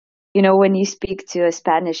You know, when you speak to a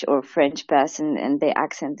Spanish or French person and their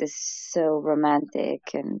accent is so romantic,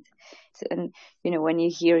 and you know, when you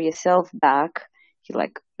hear yourself back, you're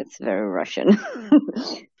like, it's very Russian.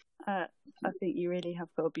 I think you really have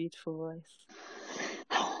got a beautiful voice.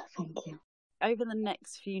 Thank you. Over the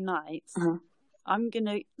next few nights, Uh-huh. I'm going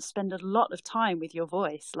to spend a lot of time with your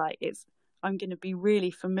voice. Like I'm going to be really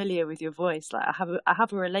familiar with your voice. Like I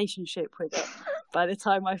have a relationship with it by the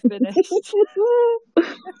time I finished.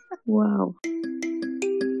 Wow.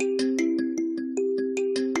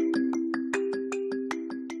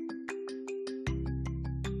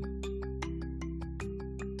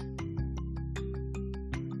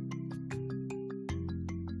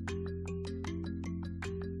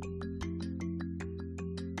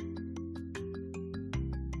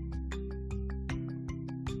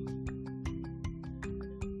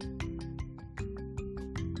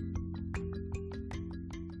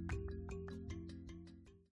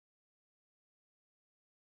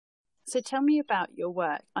 So tell me about your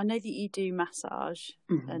work. I know that you do massage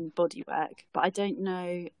and body work, but I don't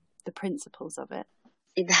know the principles of it.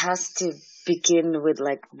 It has to begin with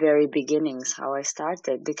like very beginnings, how I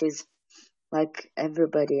started, because like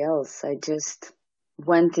everybody else, I just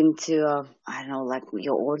went into I don't know, like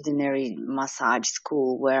your ordinary massage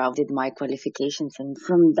school where I did my qualifications, and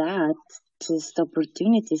from that just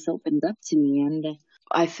opportunities opened up to me, and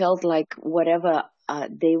I felt like whatever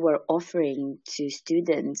they were offering to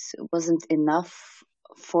students wasn't enough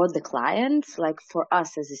for the clients, like for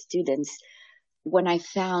us as students. When I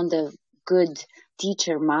found a good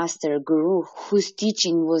teacher, master, guru whose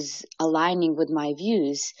teaching was aligning with my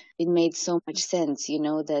views, it made so much sense, you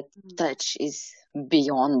know, that touch is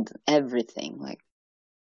beyond everything. Like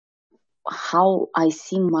how I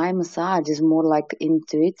see my massage is more like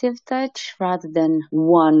intuitive touch rather than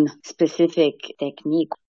one specific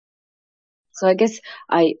technique. So I guess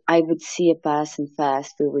I would see a person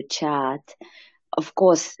first, we would chat. Of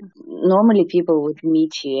course, normally people would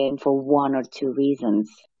meet you in for one or two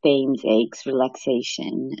reasons: pains, aches,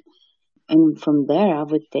 relaxation. And from there, I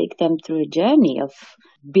would take them through a journey of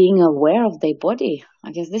being aware of their body.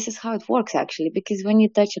 I guess this is how it works actually, because when you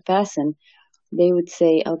touch a person, they would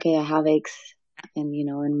say, okay, I have aches in, you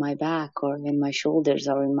know, in my back or in my shoulders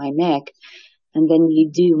or in my neck. And then you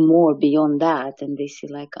do more beyond that, and they see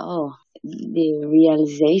like, oh, the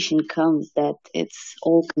realization comes that it's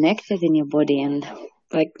all connected in your body, and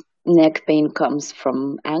like neck pain comes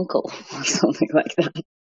from ankle or something like that.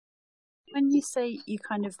 When you say you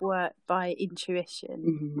kind of work by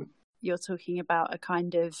intuition, you're talking about a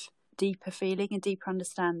kind of deeper feeling, a deeper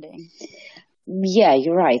understanding. Yeah,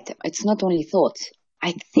 you're right. It's not only thoughts.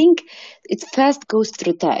 I think it first goes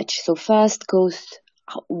through touch. So first goes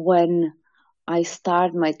when I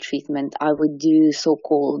start my treatment, I would do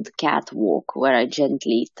so-called catwalk, where I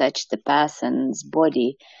gently touch the person's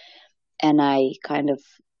body and I kind of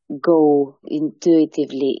go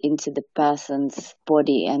intuitively into the person's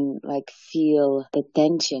body and like feel the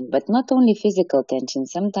tension, but not only physical tension.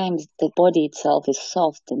 Sometimes the body itself is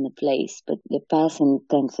soft in the place, but the person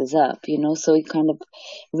tenses up, you know, so you kind of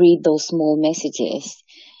read those small messages,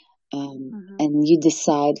 and you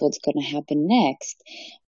decide what's going to happen next.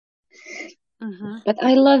 But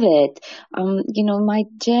I love it. You know, my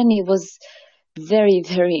journey was very,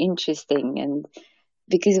 very interesting, and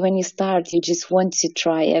because when you start, you just want to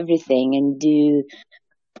try everything and do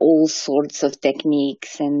all sorts of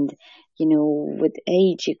techniques. And, you know, with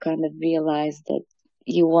age, you kind of realize that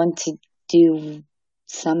you want to do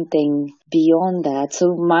something beyond that.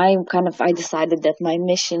 So I decided that my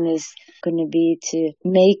mission is going to be to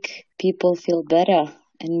make people feel better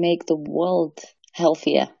and make the world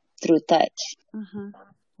healthier through touch.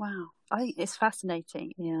 Wow. I think it's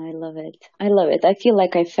fascinating. Yeah, I love it. I love it. I feel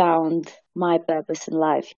like I found my purpose in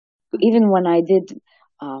life. Even when I did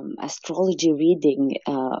astrology reading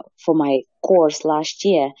for my course last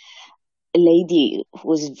year, a lady who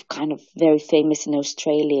was kind of very famous in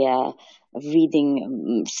Australia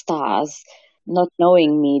reading stars, not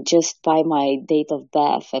knowing me, just by my date of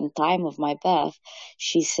birth and time of my birth,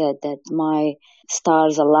 she said that my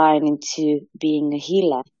stars align into being a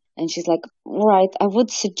healer. And she's like, right, I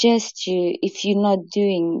would suggest you, if you're not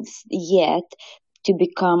doing yet, to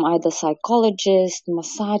become either psychologist,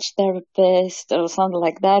 massage therapist, or something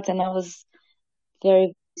like that. And I was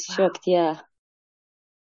very shocked, yeah.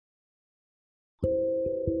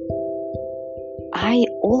 I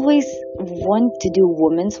always want to do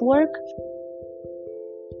women's work.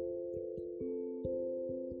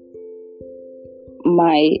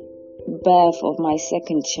 My birth of my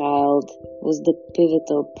second child was the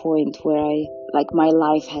pivotal point where my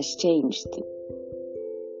life has changed.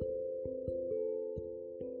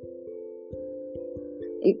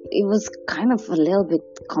 It was kind of a little bit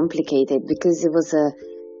complicated because it was a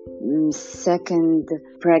second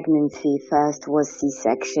pregnancy. First was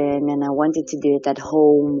C-section, and I wanted to do it at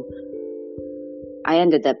home. I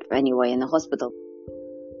ended up anyway in the hospital.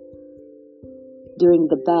 During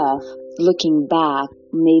the birth, looking back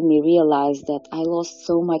made me realize that I lost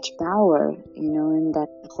so much power, in that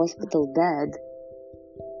hospital bed.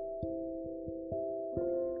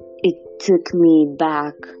 It took me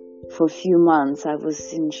back for a few months. I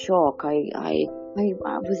was in shock. I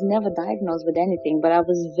was never diagnosed with anything, but I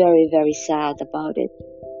was very, very sad about it.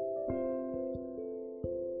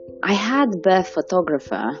 I had a birth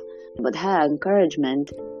photographer, but her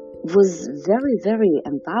encouragement was very, very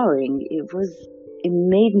empowering. It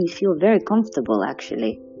made me feel very comfortable,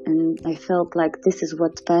 actually. And I felt like this is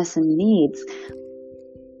what person needs.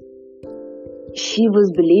 She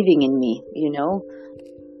was believing in me,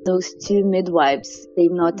 Those two midwives, they're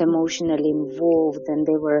not emotionally involved and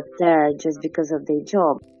they were there just because of their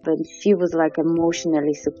job. But she was like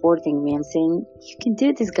emotionally supporting me and saying, you can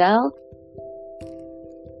do this, girl.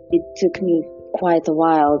 It took me quite a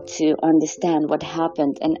while to understand what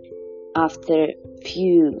happened. And after a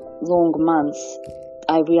few long months,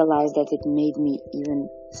 I realized that it made me even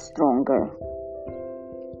stronger.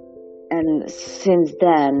 And since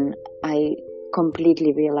then, I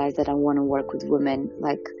completely realized that I want to work with women,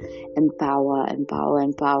 like empower.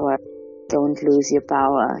 Don't lose your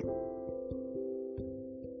power.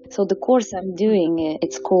 So the course I'm doing,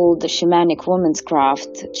 it's called the Shamanic Woman's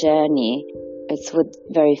Craft Journey. It's with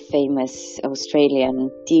very famous Australian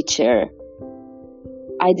teacher.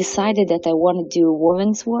 I decided that I want to do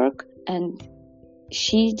women's work, and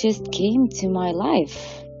she just came to my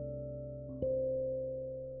life.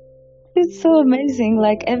 It's so amazing,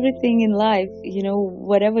 like everything in life,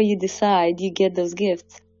 whatever you decide, you get those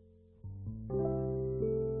gifts.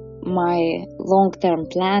 My long-term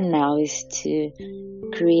plan now is to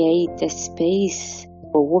create a space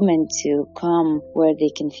for women to come where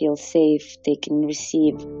they can feel safe, they can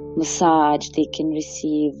receive massage, they can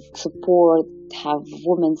receive support, have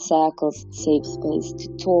women circles, safe space to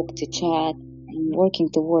talk, to chat. I'm working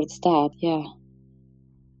towards that, yeah.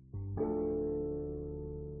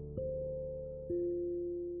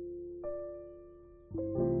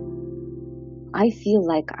 I feel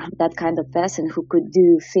like I'm that kind of person who could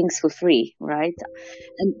do things for free, right?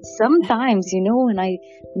 And sometimes, when I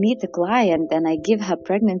meet a client and I give her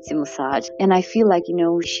pregnancy massage and I feel like,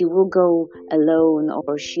 she will go alone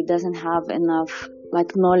or she doesn't have enough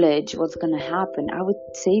knowledge what's going to happen, I would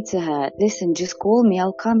say to her, listen, just call me,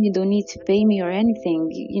 I'll come, you don't need to pay me or anything,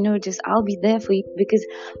 just I'll be there for you, because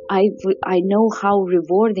I know how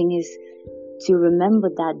rewarding it is to remember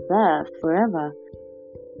that birth forever.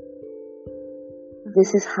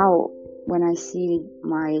 This is how, when I see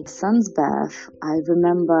my son's birth, I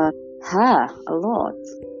remember her a lot.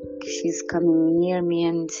 She's coming near me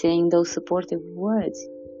and saying those supportive words.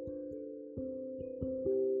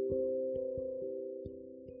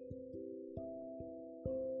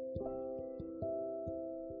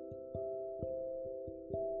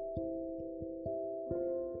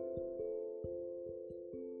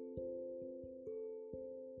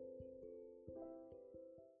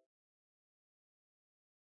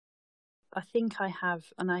 I think I have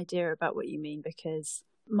an idea about what you mean, because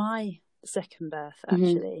my second birth,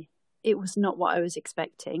 actually, it was not what I was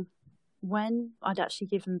expecting. When I'd actually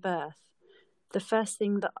given birth, the first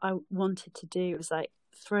thing that I wanted to do was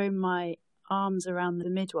throw my arms around the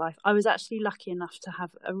midwife. I was actually lucky enough to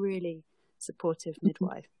have a really supportive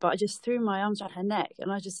midwife, but I just threw my arms around her neck and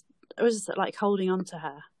I was just holding on to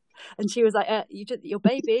her. And she was like, your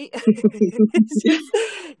baby.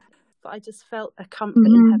 But I just felt a comfort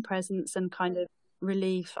in her presence and kind of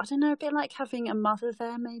relief. I don't know, a bit like having a mother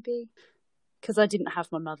there, maybe, because I didn't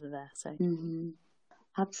have my mother there. So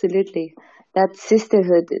absolutely, that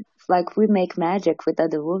sisterhood. It's like we make magic with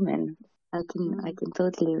other women. I can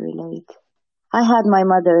totally relate. I had my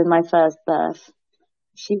mother in my first birth.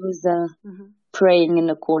 She was praying in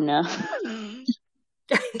the corner.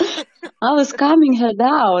 I was calming her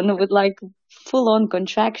down with full-on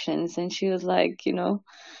contractions, and she was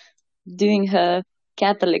doing her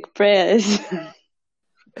Catholic prayers.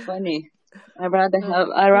 Funny. I'd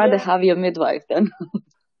rather have your midwife then.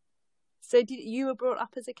 So you were brought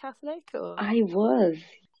up as a Catholic, or? I was.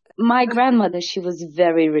 My grandmother, she was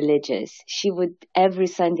very religious. Every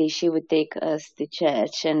Sunday she would take us to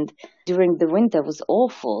church, and during the winter it was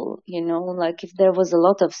awful, if there was a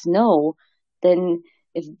lot of snow, then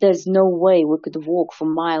if there's no way we could walk for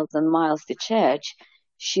miles and miles to church,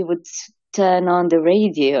 she would turn on the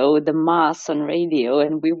radio, the mass on radio,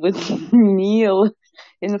 and we would kneel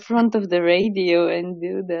in front of the radio and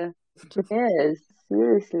do the. Yes,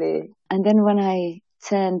 seriously. And then when I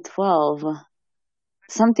turned 12,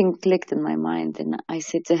 something clicked in my mind, and I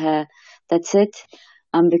said to her, "That's it.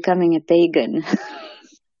 I'm becoming a pagan."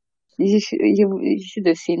 You should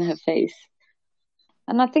have seen her face.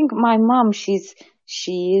 And I think my mom, she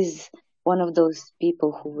is one of those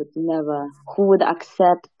people who would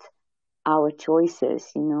accept our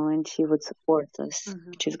choices, and she would support us,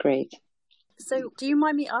 which is great. So, do you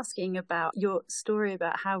mind me asking about your story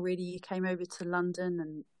about how really you came over to London,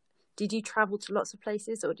 and did you travel to lots of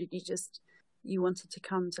places, or did you wanted to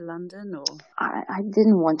come to London, or? I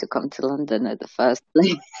didn't want to come to London at the first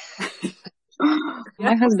place.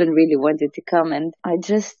 Yeah. My husband really wanted to come, and I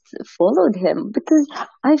just followed him because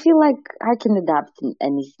I feel like I can adapt in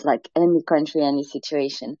any country, any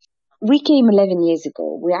situation. We came 11 years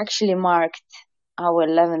ago. We actually marked our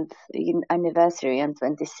 11th anniversary on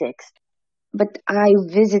 26th. But I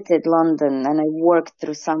visited London and I worked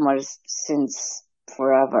through summers since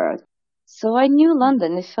forever. So I knew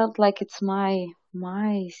London. It felt like it's my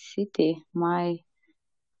city, my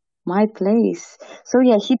place. So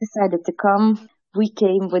yeah, he decided to come. We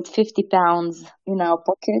came with £50 in our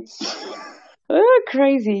pockets.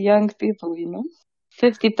 Crazy young people,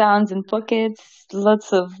 50 pounds in pockets,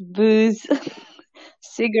 lots of booze,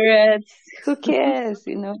 cigarettes. Who cares?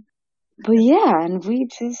 But yeah, and we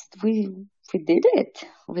did it.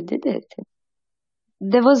 We did it.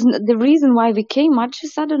 There was the reason why we came. I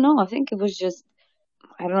don't know. I think it was just,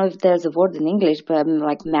 I don't know if there's a word in English, but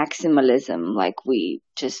like maximalism. Like we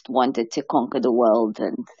just wanted to conquer the world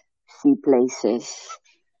and see places,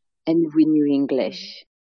 and we knew English.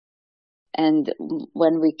 And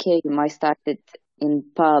when we came, I started in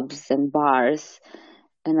pubs and bars.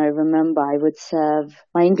 And I remember I would serve,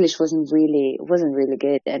 my English wasn't really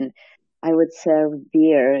good. And I would serve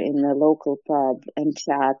beer in a local pub and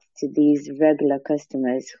chat to these regular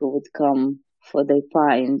customers who would come for their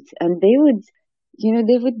pint. And they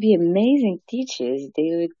would be amazing teachers.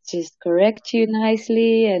 They would just correct you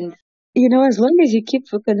nicely. And, as long as you keep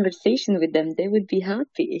a conversation with them, they would be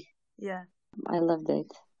happy. Yeah. I loved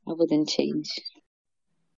it. I wouldn't change.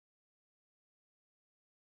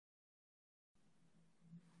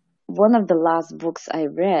 One of the last books I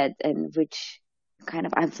read, and which kind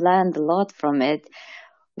of I've learned a lot from it,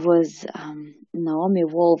 was Naomi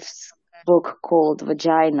Wolf's book called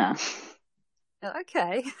Vagina.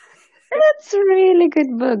 Okay. It's a really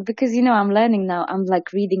good book because I'm learning now. I'm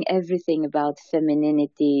like reading everything about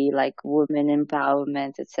femininity, like women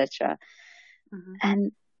empowerment, etc.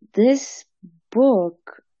 And this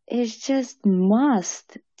book is just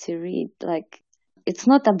must to read. Like, it's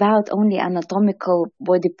not about only anatomical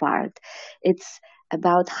body part. It's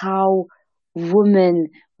about how women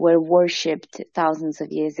were worshipped thousands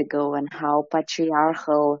of years ago and how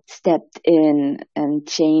patriarchal stepped in and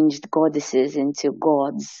changed goddesses into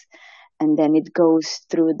gods. And then it goes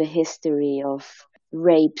through the history of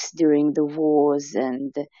rapes during the wars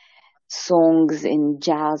and songs in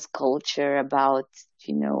jazz culture about,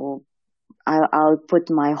 I'll put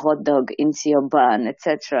my hot dog into your bun,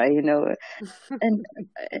 etc.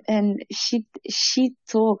 And she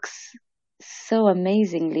talks so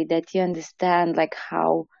amazingly that you understand like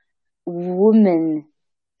how woman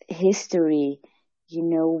history,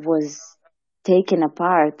 was taken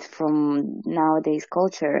apart from nowadays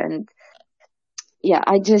culture. And yeah,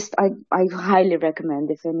 I highly recommend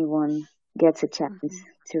if anyone gets a chance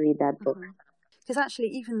to read that book. Because actually,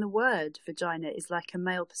 even the word vagina is like a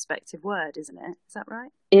male perspective word, isn't it? Is that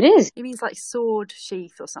right? It is. It means like sword,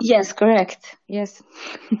 sheath, or something. Yes, correct. Yes.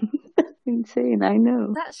 Insane, I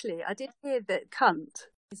know. Actually, I did hear that cunt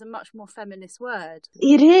is a much more feminist word.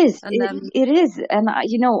 It is. And it is. And,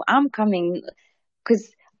 I'm coming,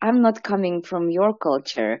 because I'm not coming from your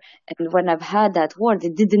culture. And when I've heard that word,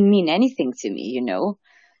 it didn't mean anything to me.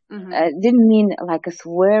 It didn't mean like a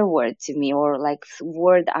swear word to me, or like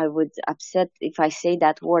word I would upset. If I say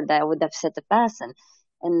that word, I would upset a person.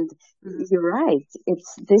 And you're right.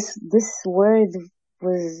 It's this word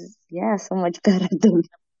was, so much better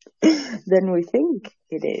than we think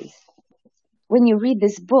it is. When you read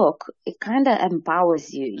this book, it kind of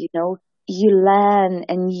empowers you. You learn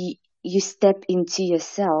and you step into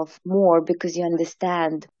yourself more because you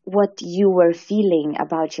understand what you were feeling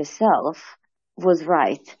about yourself was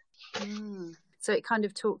right. So it kind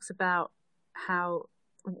of talks about how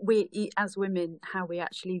we, as women, how we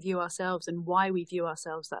actually view ourselves and why we view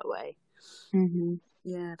ourselves that way.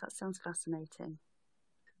 Yeah, that sounds fascinating.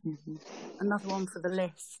 Another one for the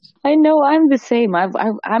list. I know, I'm the same.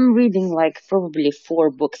 I'm reading like probably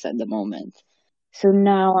 4 books at the moment. So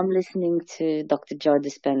now I'm listening to Dr. Joe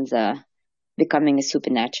Dispenza. Becoming a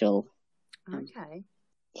Supernatural. Okay.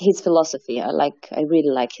 His philosophy, I really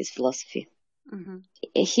like his philosophy. Mm-hmm.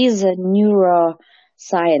 He's a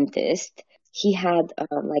neuroscientist. He had a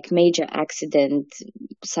major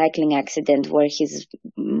cycling accident, where his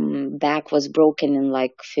back was broken in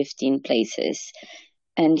 15 places,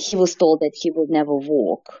 and he was told that he would never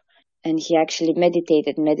walk. And he actually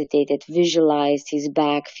meditated, visualized his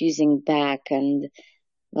back fusing back and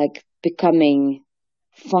becoming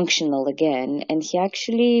functional again. And he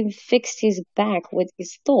actually fixed his back with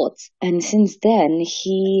his thoughts. And since then,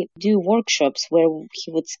 he do workshops where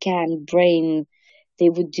he would scan brain. They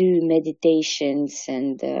would do meditations,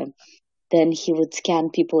 and then he would scan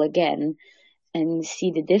people again and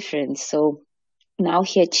see the difference. So now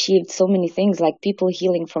he achieved so many things, like people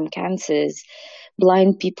healing from cancers,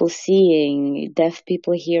 blind people seeing, deaf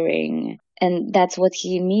people hearing. And that's what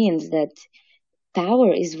he means, that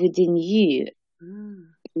power is within you.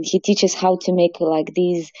 He teaches how to make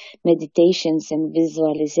these meditations and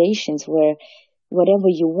visualizations where whatever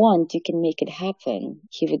you want, you can make it happen.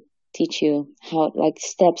 He would teach you how,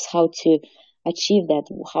 steps, how to achieve that,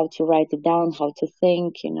 how to write it down, how to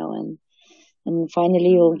think, and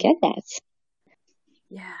finally you'll get that.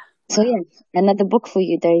 Yeah. So yeah, another book for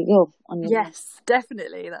you. There you go. Yes,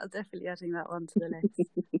 definitely. That's definitely adding that one to the list.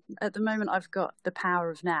 At the moment, I've got The Power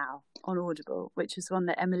of Now on Audible, which is one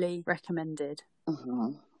that Emily recommended.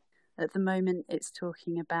 Uh-huh. At the moment, it's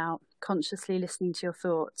talking about consciously listening to your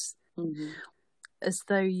thoughts, as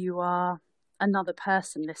though you are another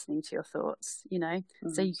person listening to your thoughts,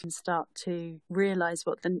 so you can start to realise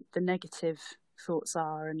what the negative thoughts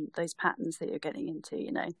are and those patterns that you're getting into,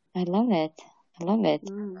 I love it.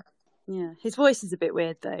 Yeah, his voice is a bit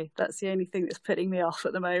weird though. That's the only thing that's putting me off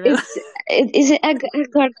at the moment. Is it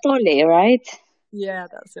Eckhart Tolle, right? Yeah,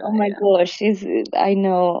 that's right. Oh my gosh, I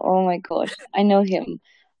know. Oh my gosh, I know him.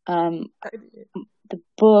 The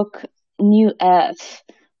book New Earth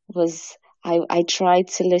was. I tried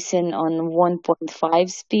to listen on 1.5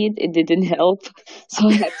 speed. It didn't help, so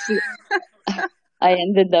I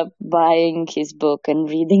ended up buying his book and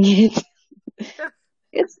reading it.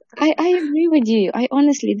 I agree with you. I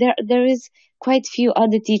honestly, there is quite few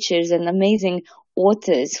other teachers and amazing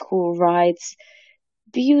authors who writes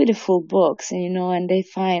beautiful books, and they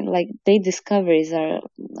find their discoveries are,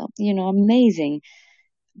 amazing,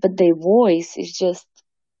 but their voice is just,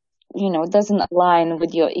 doesn't align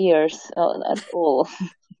with your ears at all.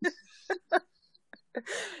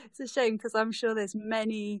 It's a shame, because I'm sure there's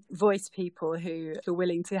many voice people who are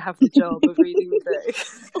willing to have the job of reading the book.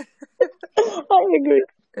 I agree.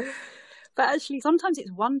 But actually, sometimes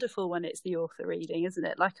it's wonderful when it's the author reading, isn't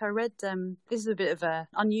it? Like I read, this is a bit of an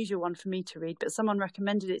unusual one for me to read, but someone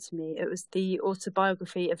recommended it to me. It was the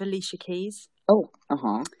autobiography of Alicia Keys. Oh,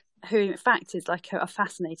 uh-huh. Who in fact is a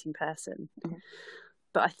fascinating person. Mm-hmm.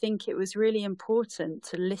 But I think it was really important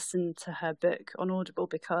to listen to her book on Audible,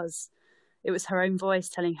 because it was her own voice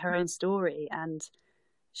telling her own story, and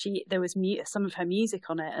there was some of her music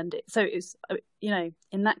on it, and so it was,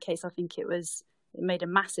 in that case I think it made a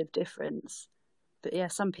massive difference. But yeah,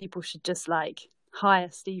 some people should just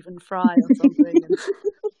hire Stephen Fry or something.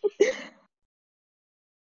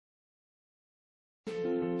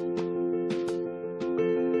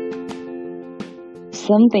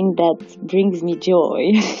 Something that brings me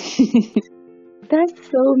joy. There's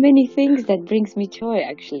so many things that brings me joy,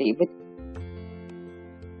 actually, but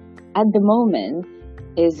at the moment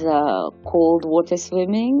is cold water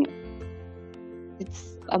swimming.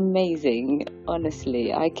 It's amazing,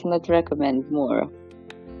 honestly. I cannot recommend more.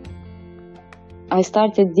 I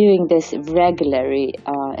started doing this regularly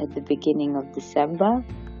at the beginning of December.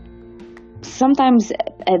 Sometimes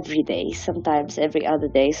every day, sometimes every other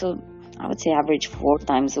day. So I would say average 4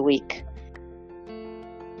 times a week.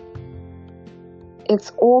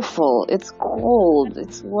 It's awful, it's cold,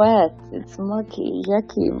 it's wet, it's mucky,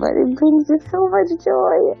 yucky, but it brings you so much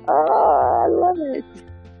joy. Oh, I love it.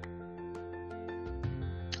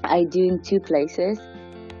 I do in 2 places.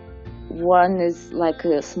 One is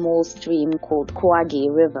a small stream called Quaggy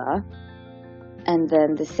River, and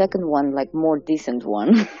then the second one, more decent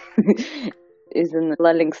one, is in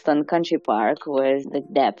Lullingston Country Park, where the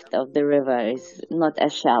depth of the river is not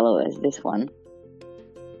as shallow as this one.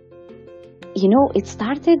 It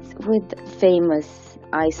started with a famous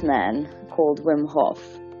Iceman called Wim Hof.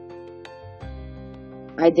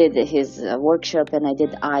 I did his workshop, and I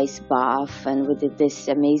did ice bath, and we did this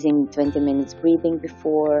amazing 20 minutes breathing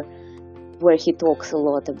before, where he talks a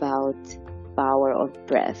lot about power of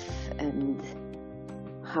breath and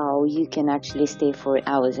how you can actually stay for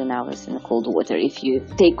hours and hours in the cold water if you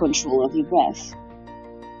take control of your breath.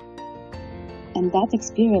 And that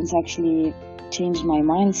experience actually changed my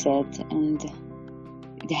mindset, and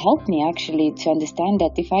it helped me actually to understand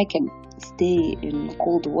that if I can stay in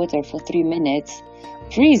cold water for 3 minutes,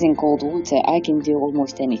 freezing cold water, I can do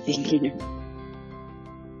almost anything, you know.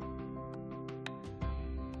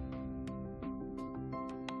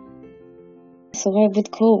 So I would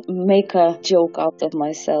make a joke out of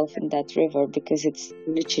myself in that river, because it's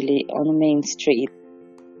literally on the main street.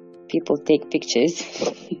 People take pictures.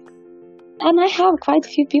 And I have quite a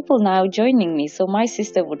few people now joining me. So my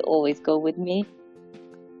sister would always go with me.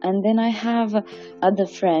 And then I have other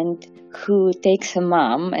friend who takes her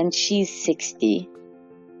mom, and she's 60.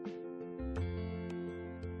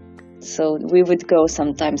 So we would go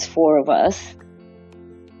sometimes, 4 of us.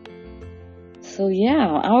 So yeah,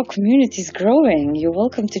 our community is growing. You're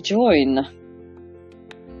welcome to join.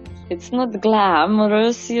 It's not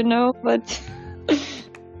glamorous, you know, but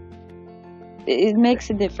it makes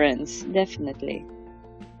a difference, definitely.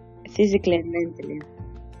 Physically and mentally.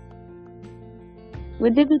 We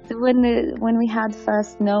did it when we had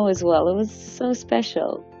first snow as well. It was so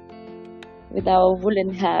special. With our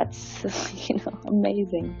woolen hats, you know,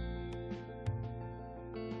 amazing.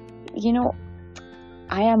 You know,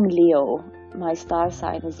 I am Leo. My star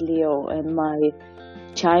sign is Leo, and my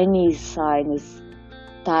Chinese sign is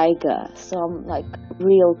Tiger. So I'm like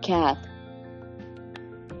real cat.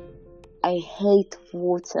 I hate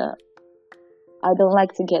water. I don't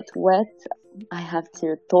like to get wet. I have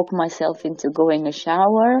to talk myself into going a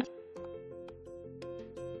shower.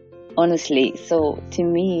 Honestly, so to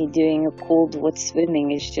me, doing a cold water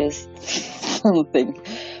swimming is just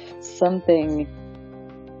something.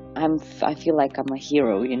 I feel like I'm a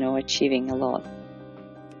hero, you know, achieving a lot.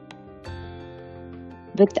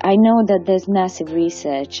 But I know that there's massive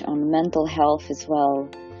research on mental health as well.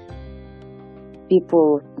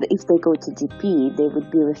 People, if they go to GP, they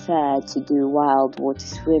would be referred to do wild water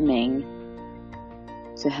swimming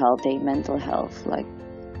to help their mental health, like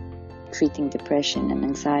treating depression and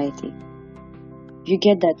anxiety. You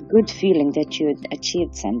get that good feeling that you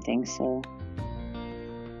achieved something, so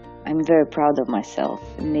I'm very proud of myself.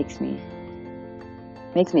 It makes me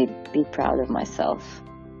be proud of myself.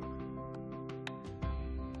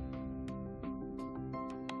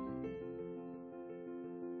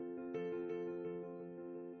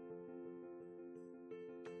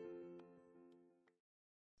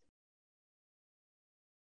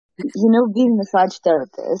 You know, being a massage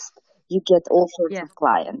therapist, you get all sorts of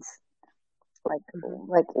clients,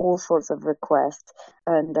 like all sorts of requests.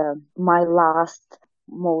 And my last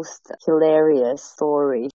most hilarious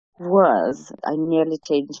story was I nearly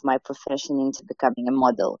changed my profession into becoming a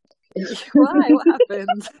model. Why? What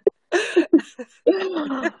happened?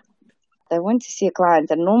 I went to see a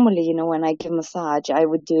client, and normally, you know, when I give massage, I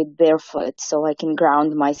would do it barefoot so I can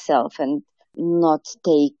ground myself and not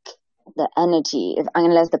take the energy,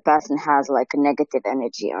 unless the person has like a negative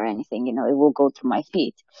energy or anything, you know, it will go through my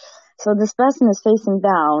feet. So this person is facing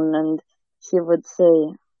down, and he would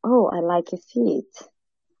say, "Oh, I like your feet."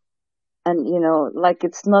 And, you know, like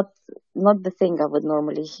it's not the thing I would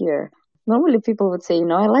normally hear. Normally people would say, you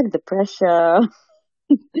know, "I like the pressure."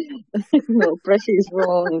 No, pressure is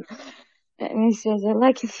wrong. And he says, "I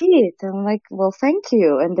like your feet." I'm like, "Well, thank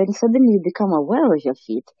you." And then suddenly you become aware of your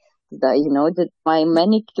feet. That, you know, that my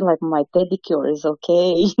manicure, like my pedicure is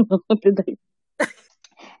okay. You know,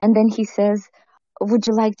 And then he says, "Would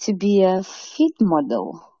you like to be a feet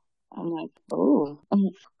model?" I'm like, "Oh,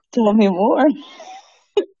 tell me more."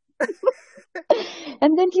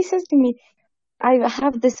 And then he says to me, "I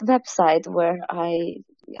have this website where I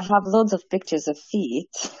have loads of pictures of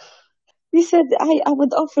feet." He said, I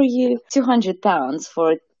would offer you £200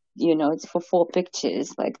 for, you know, it's for 4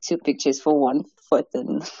 pictures, like 2 pictures for one foot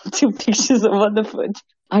and 2 pictures of other foot.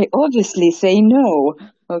 I obviously say no.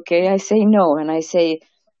 Okay, I say no, and I say,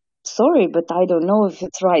 "Sorry, but I don't know if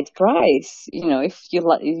it's right price. You know, if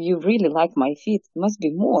you really like my feet, it must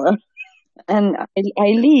be more." And I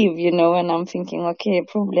leave, you know, and I'm thinking, okay,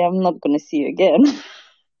 probably I'm not going to see you again.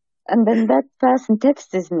 And then that person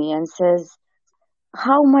texts me and says,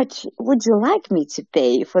 "How much would you like me to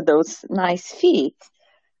pay for those nice feet?"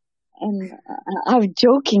 And I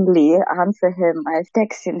jokingly answer him, I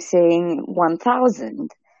text him saying 1,000.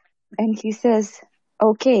 And he says,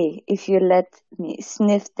 "Okay, if you let me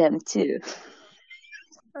sniff them too."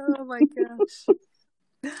 Oh my gosh.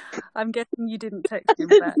 I'm guessing you didn't text him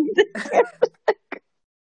back.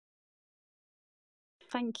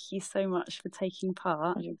 Thank you so much for taking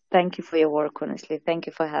part. Thank you for your work, honestly. Thank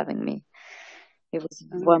you for having me. It was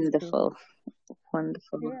wonderful.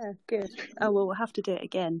 Wonderful. Yeah, good. Oh, well, we'll have to do it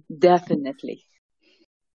again. Definitely.